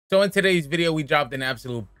So in today's video, we dropped an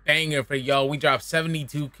absolute banger for y'all. We dropped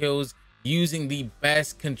 72 kills using the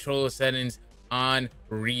best control settings on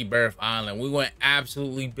Rebirth Island. We went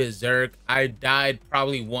absolutely berserk. I died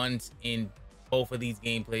probably once in both of these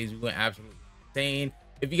gameplays. We went absolutely insane.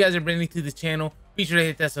 If you guys are brand new to the channel, be sure to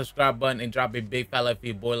hit that subscribe button and drop a big fat like for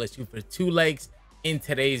your boy. Let's shoot for 2 likes in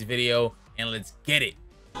today's video and let's get it.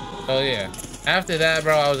 So yeah, after that,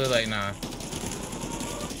 bro, I was just like, nah.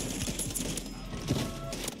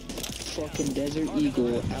 Fucking Desert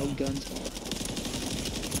Eagle outguns.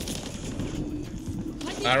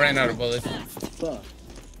 I ran out of bullets. Fuck.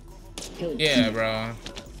 Yeah, bro.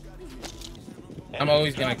 I'm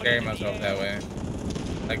always gonna carry myself that way.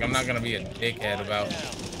 Like, I'm not gonna be a dickhead about.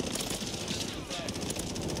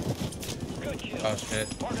 Oh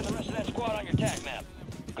shit. Marking the rest of that squad on your tac map.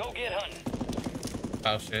 Go get hunting.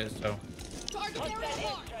 Oh shit. So.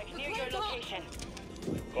 Near your location.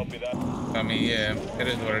 Copy that. I mean, yeah, it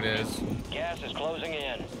is what it is. Gas is closing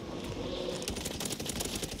in.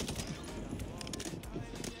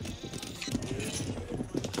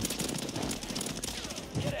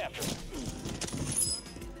 Get after him.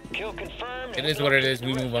 Kill confirmed. It is what it is.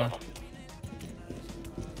 We move on.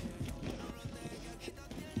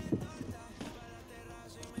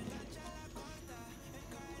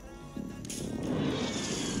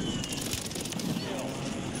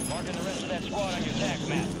 Marking the rest of that squad on your tac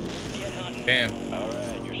map. Get hunting. Damn. All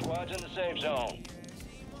right, your squad's in the safe zone.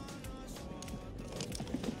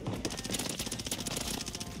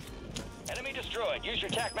 Enemy destroyed. Use your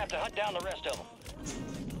tac map to hunt down the rest of them.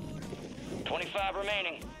 25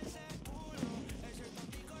 remaining.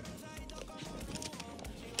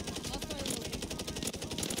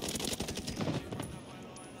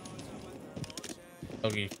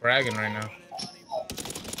 Okay, fragging right now.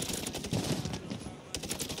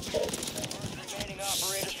 Remaining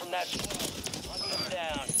operators from that squad. Hunt them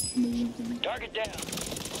down. Target down.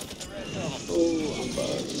 The rest of them. Oh, I'm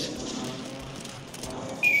buzzed.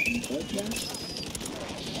 What now?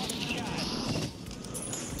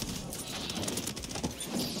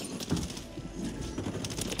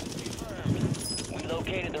 We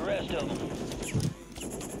located the rest of them.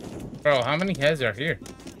 Bro, how many heads are here?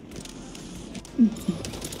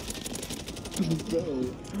 Bro.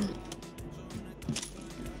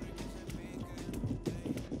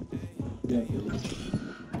 Yeah,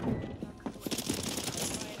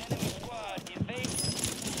 Enemy squad, evade.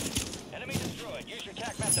 Enemy destroyed. Use your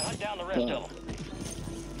tac map to hunt down the rest of them.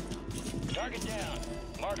 Target down.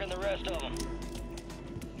 Marking the rest of them.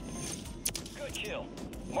 Good kill.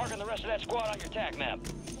 Marking the rest of that squad on your tac map.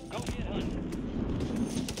 Go get hunting.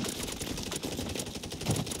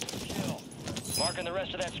 Good kill. Marking the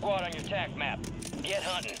rest of that squad on your tac map. Get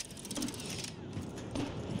hunting.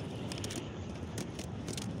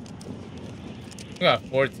 We got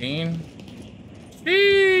 14.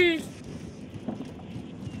 Sheesh.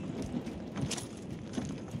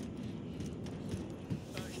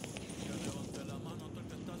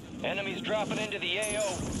 Enemies dropping into the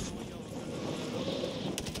AO.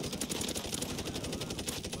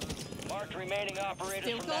 Marked remaining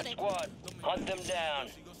operators from that squad. Hunt them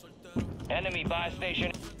down. Enemy buy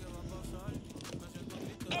station.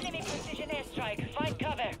 Enemy precision airstrike. Find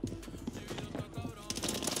cover.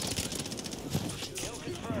 Kill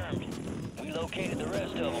confirmed. We located the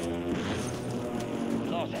rest of them. We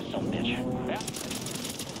lost that son of a bitch. Yeah.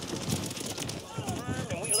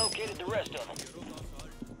 Confirmed, and we located the rest of them.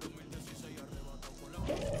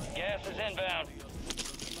 Gas is inbound.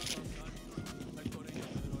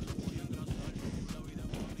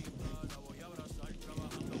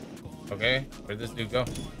 Okay, where'd this dude go?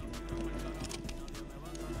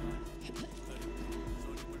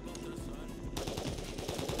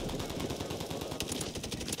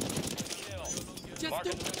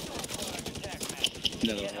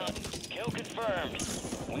 No. Kill confirmed.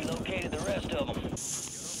 We located the rest of them.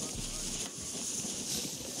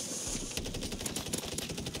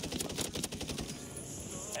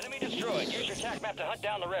 Enemy destroyed. Use your tac map to hunt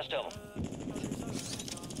down the rest of them.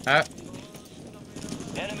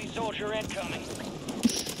 Enemy soldier incoming.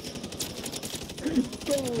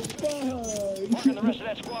 Marking the rest of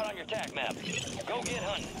that squad on your tac map. Go get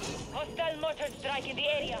hunting. Hostile mortar strike in the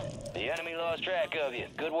area. The enemy lost track of you.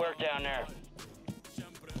 Good work down there.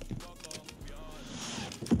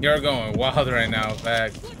 You're going wild right now,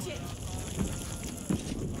 back.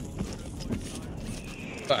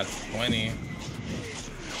 Got 20.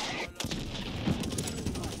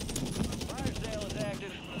 Fire sale is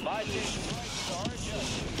active. Buy station prices are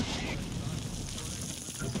adjusted.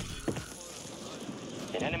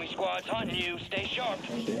 An enemy squad's hunting you. Stay sharp.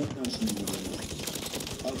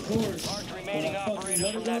 Of course. Marked remaining Fucking operators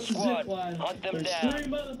let from it that go to squad. zip line. Hunt them There's down. 3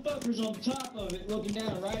 motherfuckers on top of it looking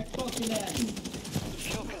down right fucking at me.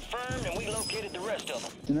 Kill confirmed, and we located the rest of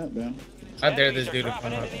them. Catching up, bro. I dare this Enemies are dude to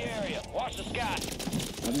dropping come up. into the area. Watch the sky.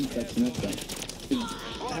 I've been catching up, bro.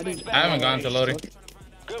 Squad mates back I haven't on gone to base. loading.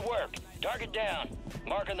 Good work. Target down.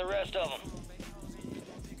 Marking the rest of them.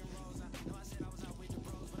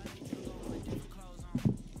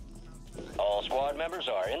 All squad members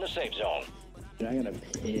are in the safe zone. Dude, I gotta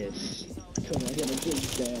piss. Come on, I gotta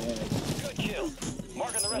piss bad. Good kill.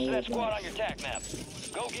 Marking the rest of that squad on your tac map.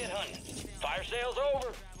 Go get hunting. Fire sales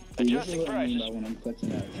over. Dude, this is Adjusting what I mean prices. by when I'm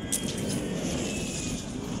clutching out.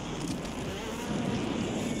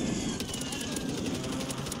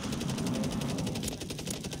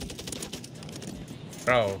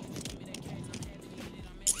 Bro.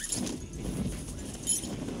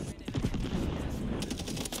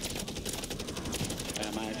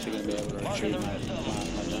 Am I actually gonna be able to Marking retrieve the my rest of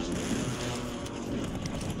them. junk?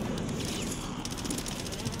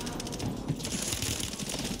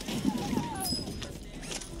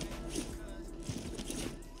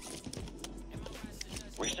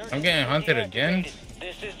 Resurgence I'm getting hunted is again. deactivated.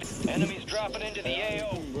 This is enemies dropping into the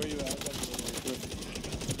AO. Where you at?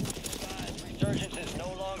 Resurgence is no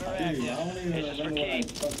longer Dude, I active. don't even This is for remember when I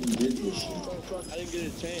keeps. fucking did this shit. I didn't get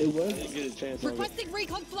a chance. It was? I didn't get a chance. Requesting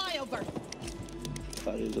recon flyover.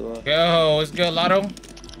 Yo, what's good, Lotto?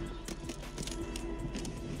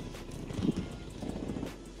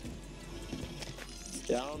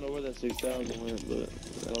 Yeah, I don't know where that 6,000 went, but.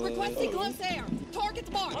 Requesting close air.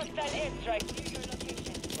 Targets marked. Hostile airstrike. Near your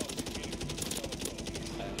location.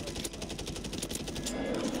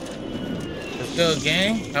 What's good,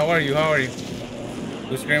 gang? How are you? How are you?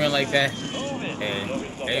 Who's screaming like that? Move it.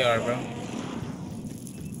 Hey, they are, bro.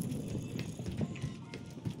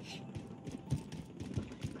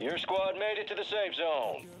 Your squad made it to the safe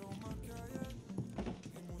zone.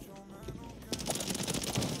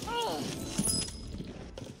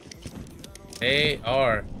 They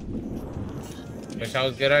are. Wish I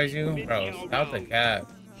was good as you, bro. Stop the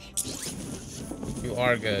cap. You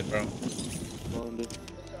are good, bro. Vondel.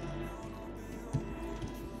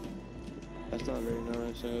 That's not very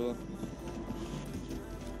nice, anyway.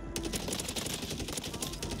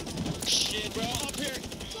 Shit, bro, up here.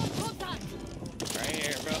 Contact. Right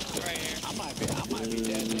here, bro. Right here. I might be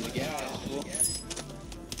dead in the gas. Fool.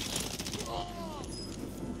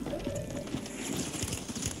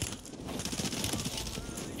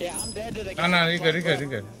 Yeah, I'm dead to the gas. No, you're good, you're good, you're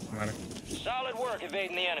good. Matter. Solid work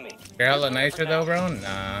evading the enemy. You're hella nicer though, bro.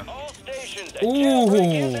 Nah. All stations. Ooh.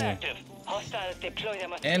 Jailbreak is active. Hostiles deploy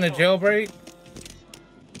them at And a the jailbreak.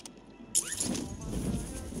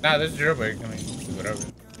 Nah, this is jailbreak. I mean, do whatever.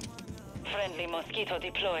 Friendly mosquito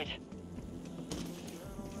deployed.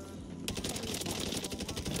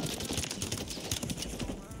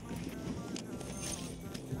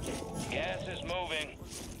 Gas is moving.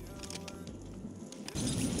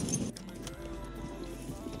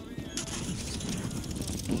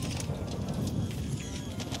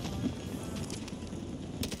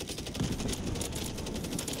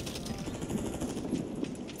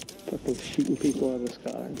 Fucking shooting people out of the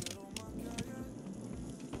sky.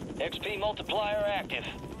 XP multiplier active.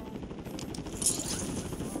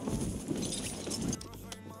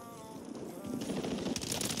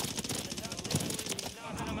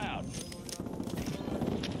 Knocking them out.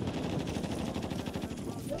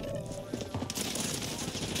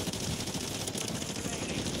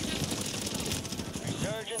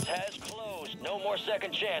 Resurgence has closed. No more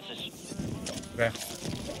second chances. Okay.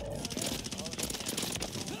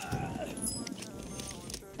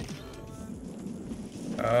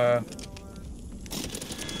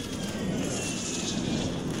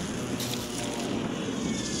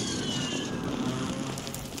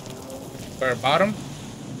 For bottom?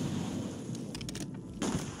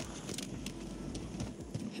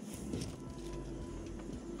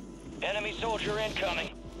 Enemy soldier incoming.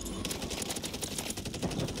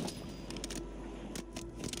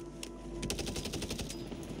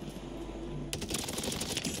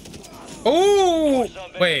 Ooh!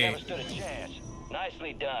 Some Wait. never stood a chance.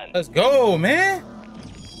 Nicely done. Let's go, man.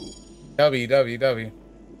 W. No,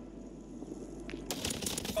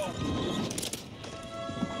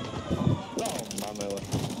 mámelo.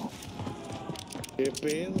 ¿Qué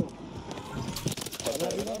pedo?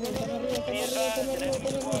 Be advised that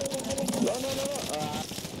enemy squad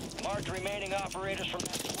No. marked remaining operators from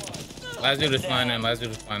that squad. Last dude is flying in. Last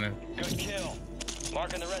dude is flying in. Good kill.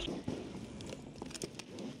 Marking the rest.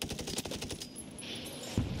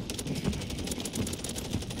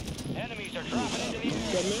 Enemies are dropping into the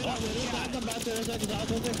air.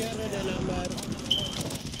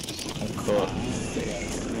 thought.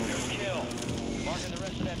 Kill. Marking the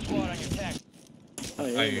rest of that squad on your tack. I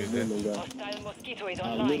am I a used it. movement guy. Hostile mosquito is I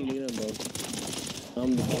online. literally am, bro.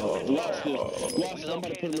 I'm the watch this. Watch this. I'm about to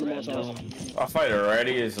put him in the most. I fight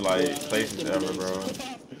already is like places ever, bro.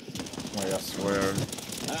 Like I swear.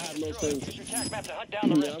 I have no Use sense. your tack map to hunt down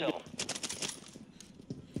the rest of them.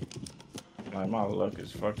 Like my luck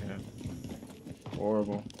is fucking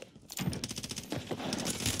horrible.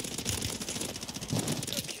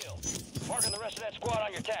 Kill. Marking the rest of that squad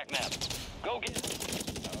on your tack map. Go get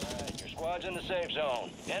it. Alright, your squad's in the safe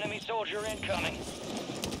zone. Enemy soldier incoming.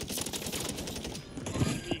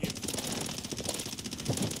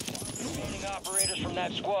 Remaining operators from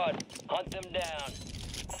that squad. Hunt them down.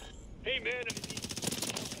 Hey man,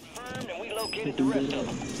 confirmed and we located the rest of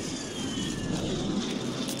them.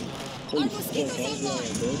 Our mosquitoes online.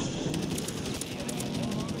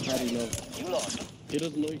 How do you know? You lost them. He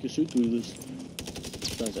doesn't know you can shoot through this.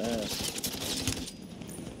 That's ass.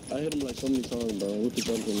 I hit him like so many times, bro. With the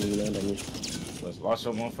jump and he land on me. Let's lost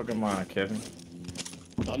your motherfucking mind, Kevin.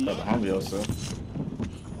 I'm Got to humble yourself.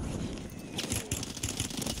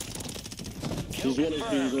 He's 1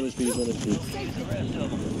 HP, he's 1 HP, he's 1 HP. Located the rest of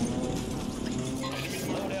them.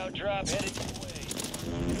 Loadout drop headed your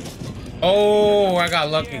way. Oh, I got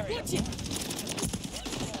lucky. Watch it.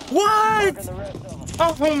 What? The rest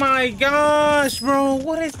of them. Oh my gosh, bro.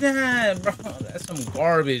 What is that, bro? That's some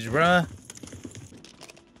garbage, bro.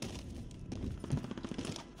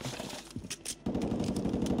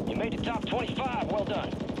 You made the top 25. Well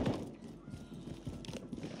done.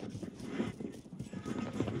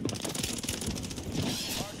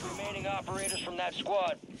 Mark remaining operators from that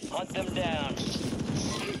squad. Hunt them down.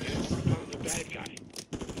 The bad guy.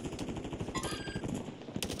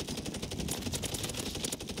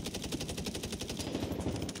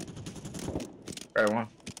 Right one.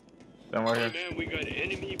 Then right Hey here. man, we got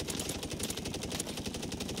enemy.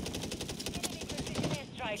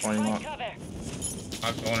 Strike. 20 Find mark. cover.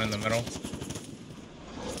 I'm going in the middle.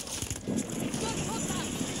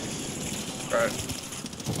 Right.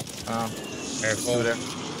 Careful. Two there.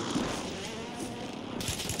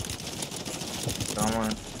 Down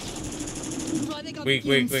one. Running on Weak.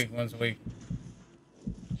 fumes. One's weak.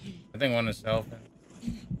 I think one is self.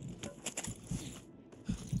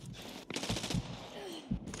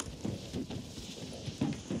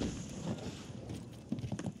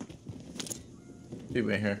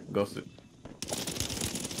 People in here. Ghosted.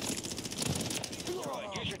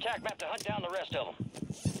 Use your tack map to hunt down the rest of them.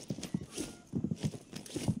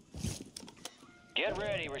 Get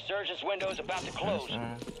ready. Resurgence window's about to close.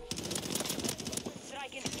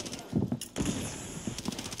 Strike in.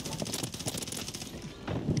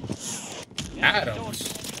 Adams.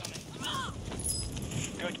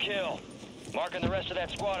 Good kill. Marking the rest of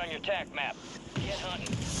that squad on your tack map. Get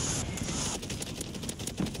hunting.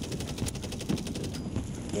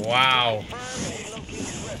 Wow. Confirm and we located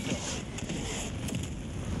the rest of them.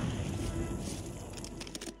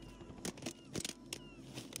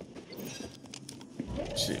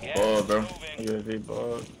 Shit, Yeah, ball, bro. moving. Look at that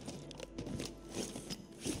ball.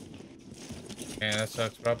 Man, that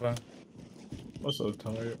sucks, Papa. I'm so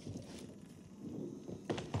tired.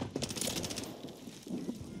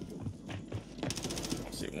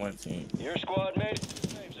 See, one team. Your squad made it to the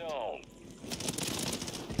safe zone.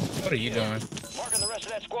 What are you doing? Marking the rest of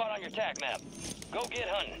that squad on your tack map. Go get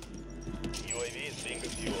hunting. UAV is being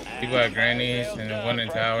refueled. People at Granny's and one in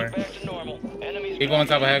tower. Back to normal. Enemies People on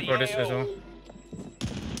top of dropping headquarters AO. as well.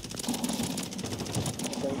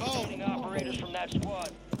 Getting operators from that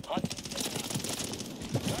squad. Hunt.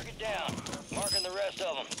 Target down. Marking the rest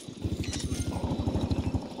of them.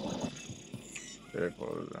 Very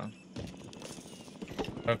close down.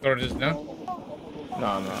 Headquarters now? No.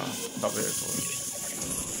 Top of headquarters.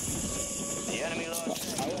 The enemy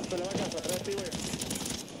lost.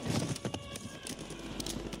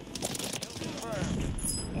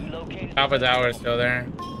 Confirmed. We located. Top of tower is still there.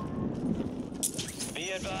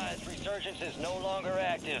 Be advised, Resurgence is no longer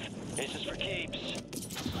active. This is for keeps.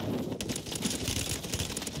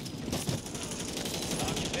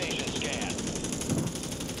 Occupation scan.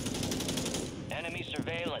 Enemy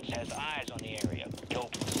surveillance has eyes on the area. Go.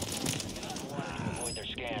 Avoid their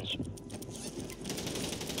scans.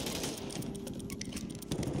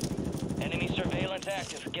 Enemy surveillance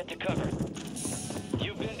active. Get to cover.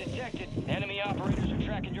 You've been detected. Enemy operators are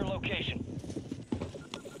tracking your location.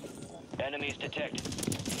 Enemies detected.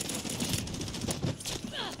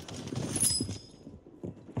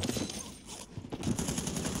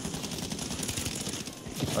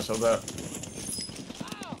 I saw that.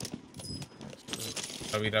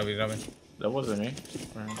 W. That wasn't me.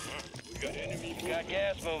 You got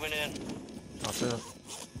gas moving in. Out there.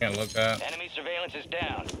 Can't look that. Enemy surveillance is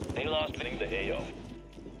down. They lost winning the AO.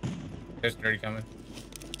 There's 30 coming.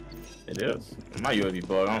 It is. My UAV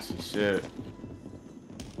bug. I don't see shit.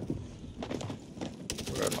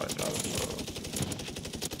 Red light, no, see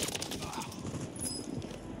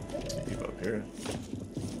people up here.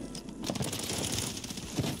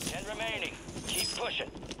 10 remaining. Keep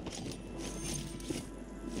pushing.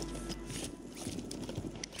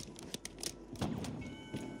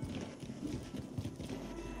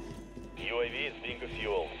 UAV is being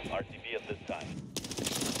fueled. RTB at this time.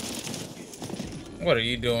 What are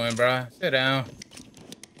you doing, bro? Sit down.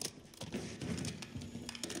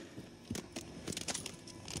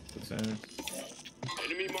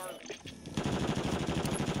 Enemy marked.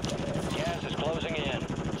 Gas is closing in.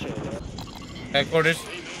 Headquarters.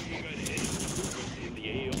 The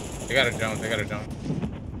AO. They gotta jump. They gotta jump.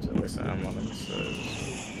 So listen, I'm on this.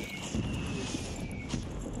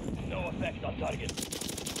 No effect on target.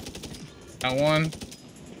 Got one.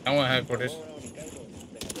 Got one headquarters.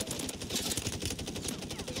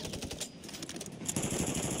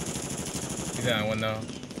 He's in that window.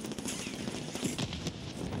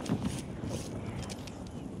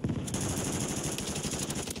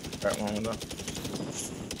 Got one window.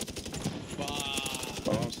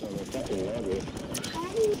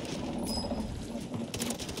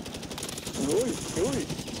 Uy, uy.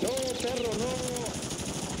 No, perro, no.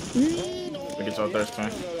 Look at your thirst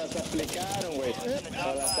time. No las aplicaron, güey. No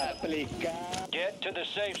las aplicaron. Get to the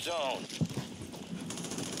safe zone.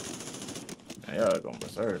 Man, y'all going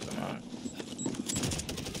berserk tonight.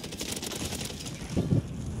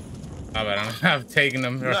 How about I'm taking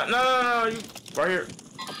them. No, you right here.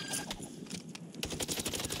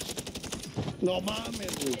 No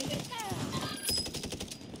mames, güey.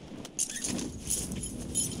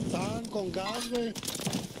 Estaban con gas, güey.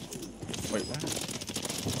 Wait, what?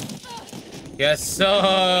 Yes,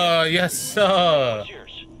 sir. Yes, sir.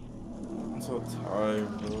 Cheers. I'm so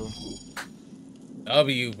tired, bro.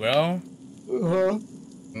 W, bro. Uh-huh.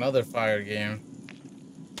 Another fire game.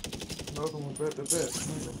 Another one, bet.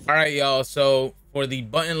 All right, y'all. So for the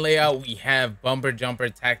button layout, we have bumper jumper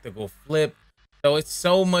tactical flip. So it's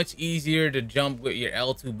so much easier to jump with your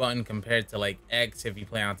L2 button compared to like X if you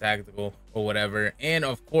play on tactical or whatever. And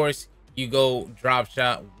of course, you go drop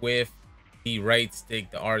shot with the right stick,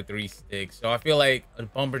 the R3 stick. So I feel like a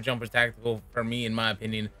bumper jumper tactical, for me, in my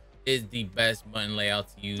opinion, is the best button layout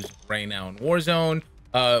to use right now in Warzone.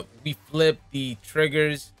 We flip the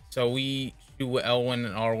triggers, so we shoot with L1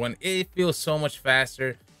 and R1. It feels so much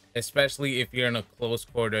faster, especially if you're in a close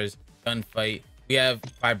quarters gunfight. We have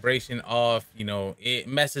vibration off, you know, it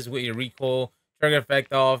messes with your recoil. Trigger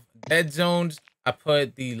effect off. Dead zones, I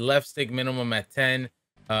put the left stick minimum at 10,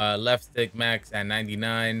 left stick max at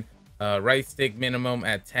 99, right stick minimum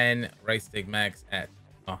at 10, right stick max at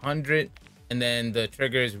 100, and then the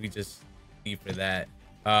triggers we just leave for that.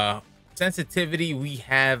 Sensitivity, we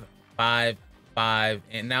have 5,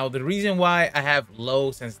 and now the reason why I have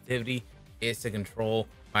low sensitivity is to control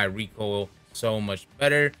my recoil so much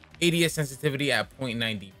better. ADS sensitivity at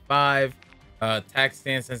 0.95, tac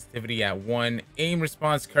stand sensitivity at 1, aim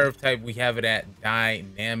response curve type we have it at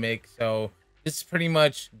dynamic. So this is pretty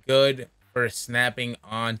much good for snapping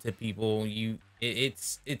onto people.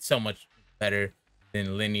 It's so much better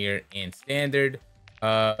than linear and standard.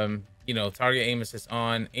 You know, target aim assist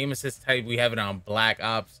on. Aim assist type we have it on Black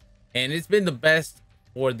Ops, and it's been the best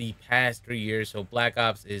for the past 3 years. So Black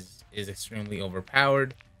Ops is extremely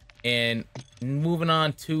overpowered. And moving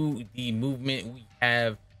on to the movement, we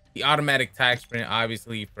have the automatic tac sprint,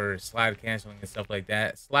 obviously for slide canceling and stuff like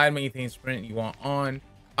that. Slide maintain sprint you want on,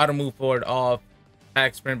 auto move forward off,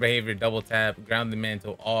 tac sprint behavior double tap, grounded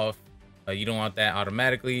mantle off. You don't want that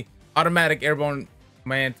automatically. Automatic airborne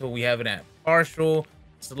mantle we have it at partial.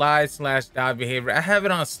 Slide / dive behavior, I have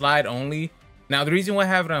it on slide only. Now the reason why I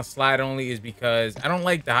have it on slide only is because I don't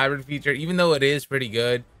like the hybrid feature, even though it is pretty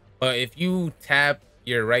good. But if you tap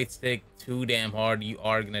your right stick too damn hard, you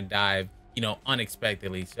are gonna dive, you know,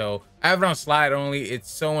 unexpectedly. So I have it on slide only. It's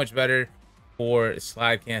so much better for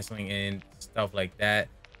slide canceling and stuff like that.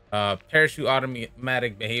 Parachute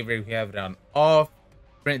automatic behavior we have it on off.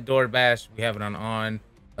 Sprint door bash we have it on.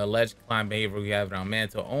 Ledge climb behavior we have it on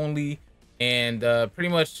mantle only. And pretty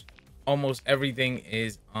much almost everything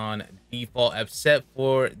is on default except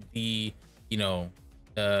for the, you know,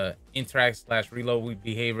 the interact / reload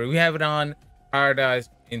behavior we have it on prioritize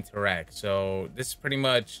interact. So this is pretty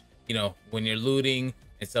much, you know, when you're looting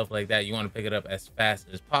and stuff like that, you want to pick it up as fast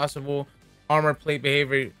as possible. Armor plate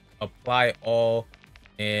behavior apply all,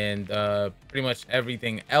 and pretty much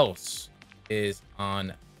everything else is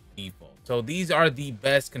on default. So these are the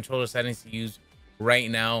best controller settings to use right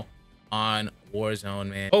now on Warzone,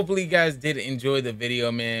 man. Hopefully you guys did enjoy the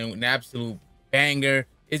video, man. An absolute banger.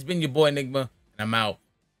 It's been your boy Enigma, and I'm out.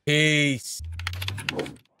 Peace.